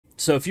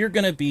So if you're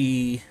going to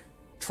be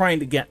trying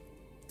to get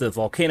the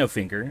volcano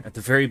finger at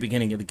the very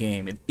beginning of the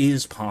game, it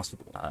is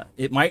possible.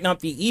 It might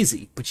not be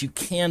easy, but you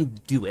can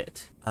do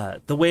it.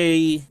 The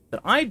way that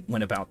I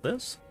went about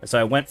this is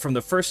I went from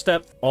the first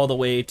step all the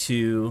way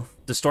to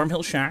the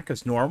Stormhill Shack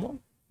as normal.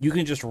 You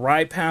can just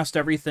ride past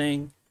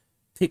everything,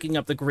 picking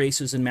up the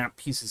graces and map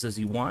pieces as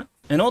you want.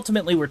 And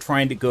ultimately, we're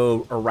trying to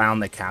go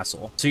around the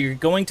castle. So you're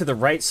going to the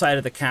right side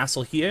of the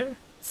castle here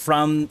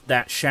from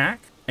that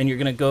shack, and you're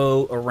going to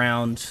go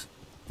around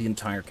the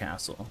entire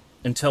castle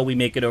until we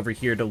make it over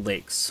here to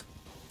Lakes,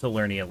 to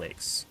Lernia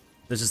Lakes.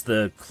 This is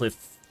the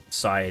cliff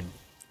side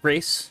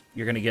grace.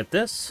 You're going to get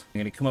this.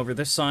 You're going to come over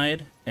this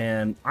side,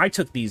 and I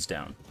took these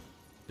down.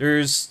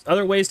 There's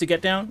other ways to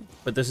get down,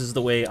 but this is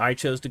the way I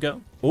chose to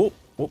go. Oh,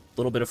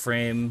 little bit of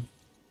frame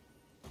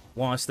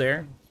loss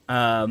there.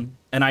 And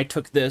I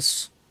took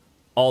this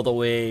all the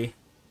way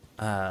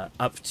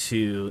up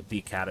to the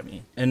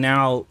academy. And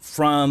now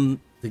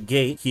from the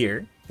gate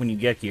here, when you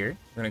get here,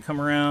 we're going to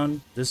come around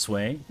this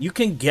way. You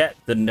can get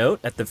the note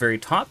at the very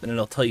top, and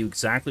it'll tell you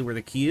exactly where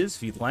the key is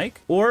if you'd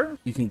like. Or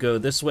you can go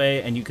this way,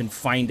 and you can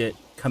find it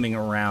coming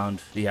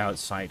around the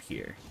outside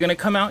here. You're going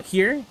to come out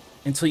here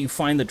until you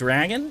find the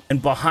dragon,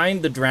 and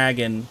behind the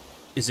dragon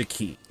is a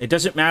key. It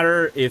doesn't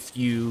matter if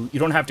you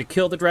don't have to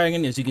kill the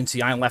dragon. As you can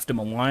see, I left him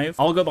alive.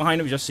 I'll go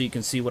behind him just so you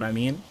can see what I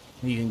mean.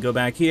 You can go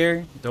back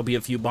here. There'll be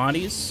a few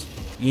bodies.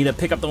 You need to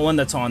pick up the one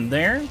that's on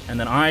there, and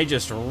then I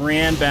just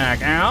ran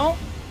back out.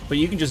 But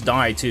you can just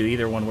die too.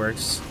 Either one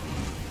works.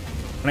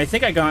 And I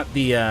think I got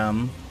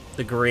the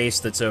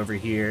grace that's over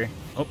here.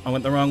 Oh, I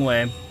went the wrong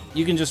way.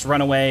 You can just run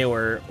away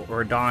or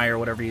die or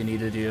whatever you need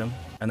to do,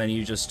 and then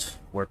you just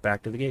work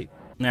back to the gate.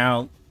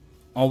 Now,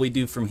 all we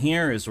do from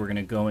here is we're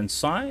gonna go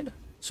inside.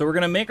 So we're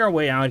gonna make our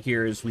way out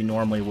here as we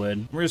normally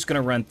would. We're just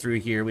gonna run through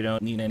here. We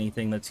don't need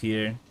anything that's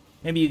here.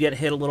 Maybe you get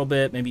hit a little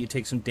bit, maybe you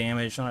take some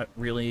damage, not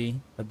really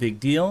a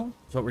big deal.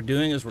 So what we're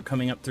doing is we're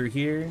coming up through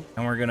here,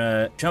 and we're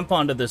gonna jump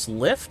onto this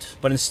lift,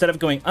 but instead of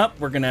going up,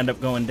 we're gonna end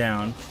up going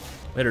down.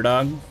 Later,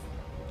 dog.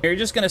 You're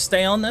just gonna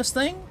stay on this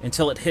thing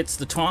until it hits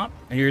the top,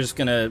 and you're just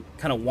gonna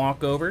kind of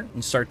walk over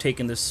and start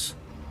taking this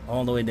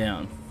all the way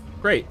down.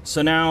 Great,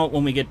 so now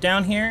when we get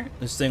down here,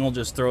 this thing will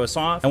just throw us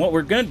off. And what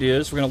we're gonna do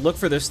is we're gonna look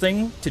for this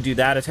thing to do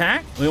that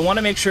attack. We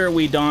wanna make sure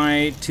we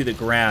die to the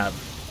grab.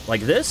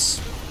 Like this.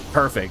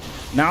 Perfect.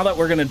 Now that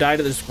we're going to die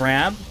to this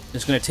grab,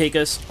 it's going to take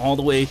us all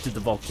the way to the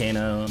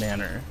Volcano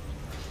Manor.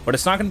 But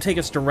it's not going to take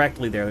us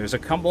directly there. There's a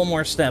couple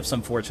more steps,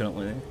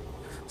 unfortunately.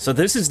 So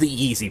this is the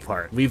easy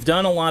part. We've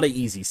done a lot of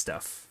easy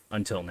stuff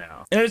until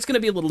now. And it's going to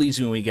be a little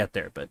easy when we get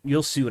there, but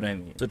you'll see what I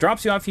mean. So it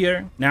drops you off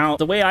here. Now,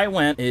 the way I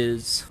went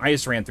is I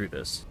just ran through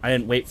this. I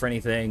didn't wait for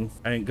anything.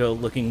 I didn't go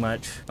looking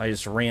much. I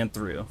just ran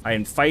through. I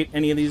didn't fight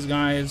any of these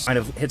guys. I'd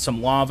have hit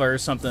some lava or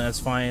something, that's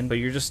fine. But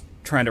you're just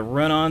trying to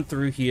run on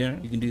through here.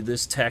 You can do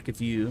this tech if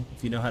you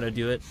know how to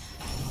do it,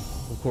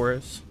 of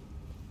course.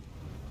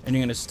 And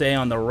you're going to stay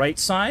on the right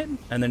side,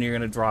 and then you're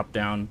going to drop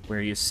down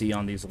where you see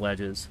on these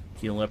ledges.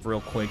 Heal up real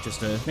quick just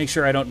to make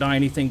sure I don't die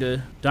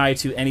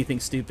to anything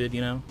stupid,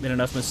 you know? Made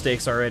enough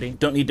mistakes already.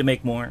 Don't need to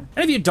make more. And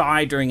if you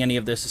die during any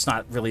of this, it's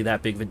not really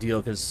that big of a deal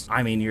because,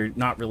 I mean, you're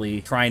not really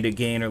trying to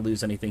gain or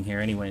lose anything here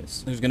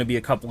anyways. There's going to be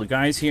a couple of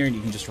guys here and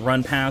you can just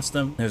run past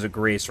them. There's a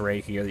grace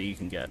right here that you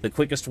can get. The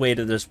quickest way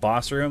to this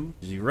boss room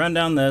is you run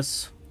down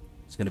this.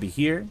 It's going to be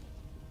here.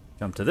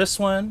 Jump to this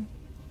one.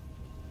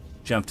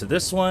 Jump to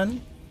this one.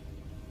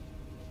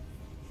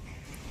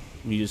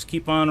 And you just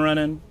keep on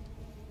running.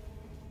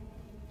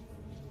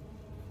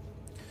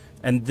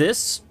 And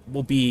this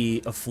will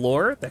be a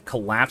floor that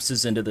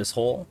collapses into this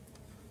hole.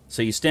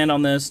 So you stand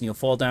on this and you'll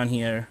fall down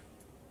here.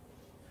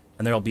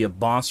 And there'll be a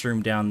boss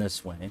room down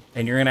this way.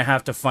 And you're gonna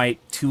have to fight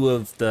two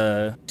of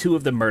the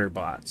murder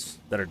bots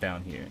that are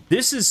down here.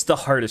 This is the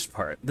hardest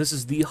part. This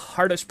is the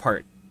hardest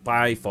part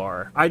by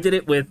far. I did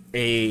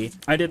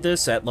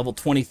this at level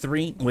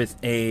 23 with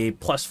a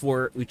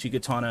 +4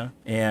 Uchigatana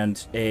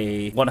and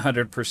a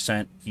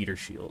 100% heater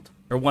shield.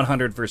 Or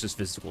 100 versus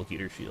physical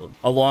heater shield,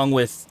 along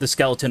with the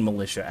skeleton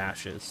militia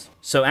ashes.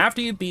 So after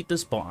you beat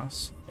this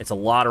boss, it's a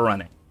lot of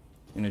running.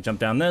 You're gonna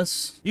jump down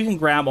this. You can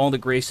grab all the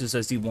graces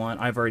as you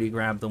want. I've already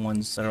grabbed the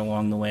ones that are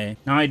along the way.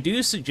 Now I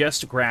do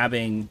suggest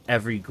grabbing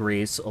every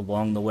grace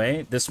along the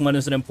way. This one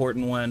is an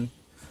important one,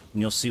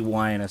 and you'll see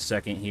why in a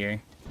second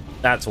here.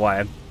 That's why.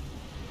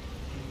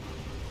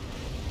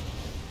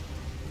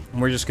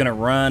 And we're just gonna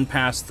run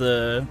past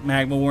the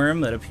magma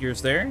worm that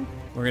appears there.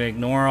 We're gonna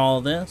ignore all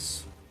of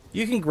this.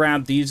 You can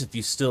grab these if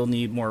you still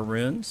need more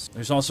runes.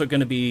 There's also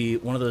going to be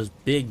one of those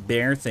big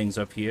bear things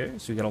up here,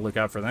 so you got to look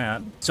out for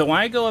that. So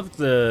I go up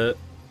the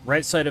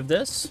right side of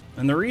this,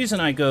 and the reason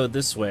I go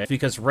this way is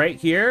because right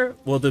here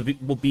will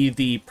be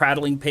the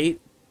prattling pate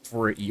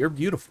for You're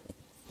Beautiful.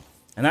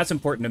 And that's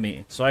important to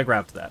me, so I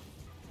grabbed that.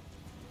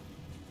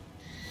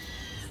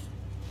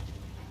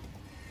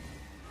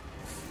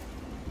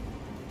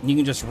 You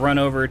can just run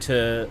over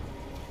to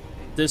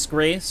this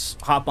grace,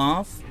 hop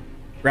off,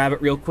 grab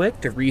it real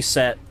quick to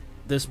reset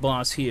this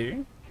boss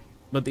here.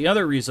 But the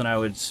other reason I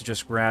would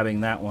suggest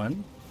grabbing that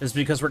one is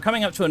because we're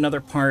coming up to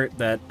another part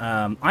that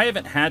I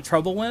haven't had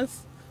trouble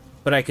with,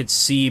 but I could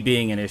see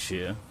being an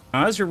issue.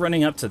 Now, as you're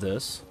running up to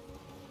this,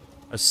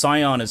 a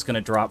scion is going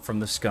to drop from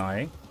the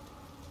sky.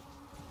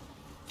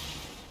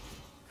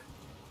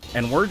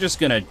 And we're just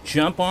going to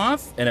jump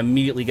off and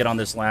immediately get on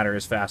this ladder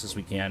as fast as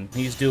we can.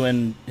 He's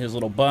doing his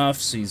little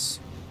buffs. He's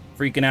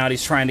freaking out.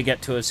 He's trying to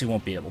get to us. He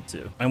won't be able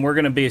to. And we're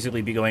going to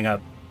basically be going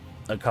up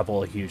a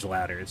couple of huge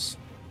ladders.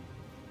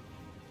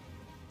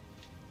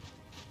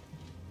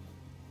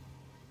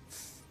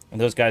 And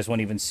those guys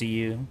won't even see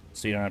you,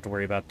 so you don't have to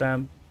worry about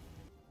them.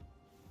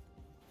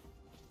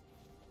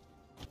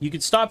 You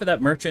could stop at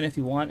that merchant if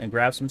you want and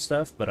grab some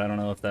stuff, but I don't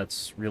know if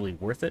that's really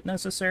worth it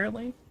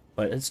necessarily.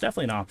 But it's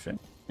definitely an option.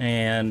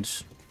 And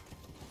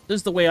this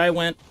is the way I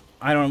went.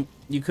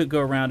 You could go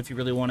around if you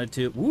really wanted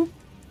to. Whoop.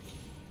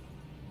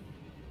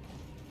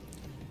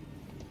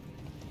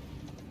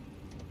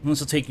 This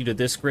will take you to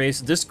this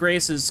grace. This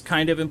grace is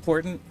kind of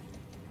important.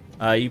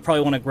 You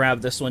probably want to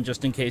grab this one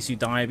just in case you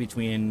die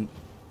between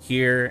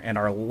here and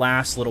our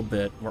last little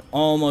bit. We're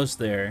almost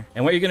there.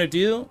 And what you're going to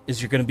do is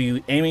you're going to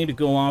be aiming to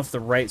go off the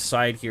right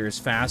side here as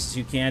fast as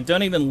you can.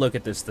 Don't even look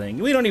at this thing.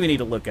 We don't even need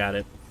to look at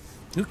it.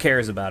 Who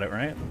cares about it,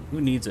 right? Who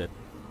needs it?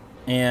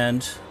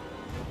 And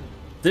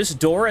this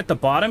door at the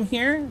bottom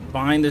here,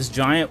 behind this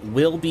giant,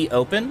 will be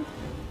open.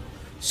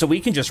 So we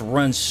can just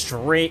run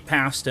straight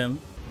past him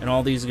and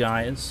all these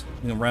guys.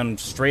 You can run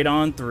straight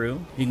on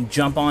through. You can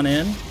jump on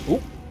in.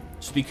 Oop,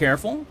 just be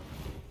careful.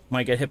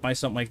 Might get hit by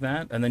something like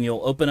that. And then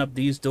you'll open up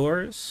these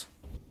doors,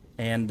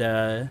 and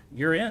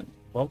you're in.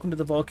 Welcome to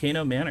the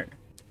Volcano Manor.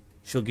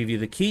 She'll give you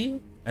the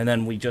key, and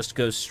then we just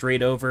go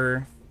straight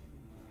over.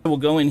 We'll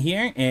go in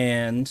here,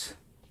 and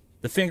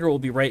the finger will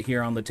be right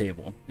here on the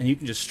table, and you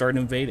can just start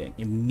invading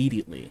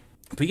immediately.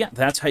 But yeah,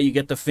 that's how you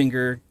get the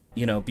finger,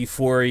 you know,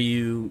 before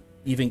you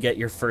even get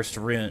your first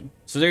rune.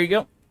 So there you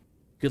go.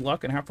 Good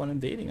luck and have fun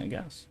invading, I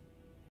guess.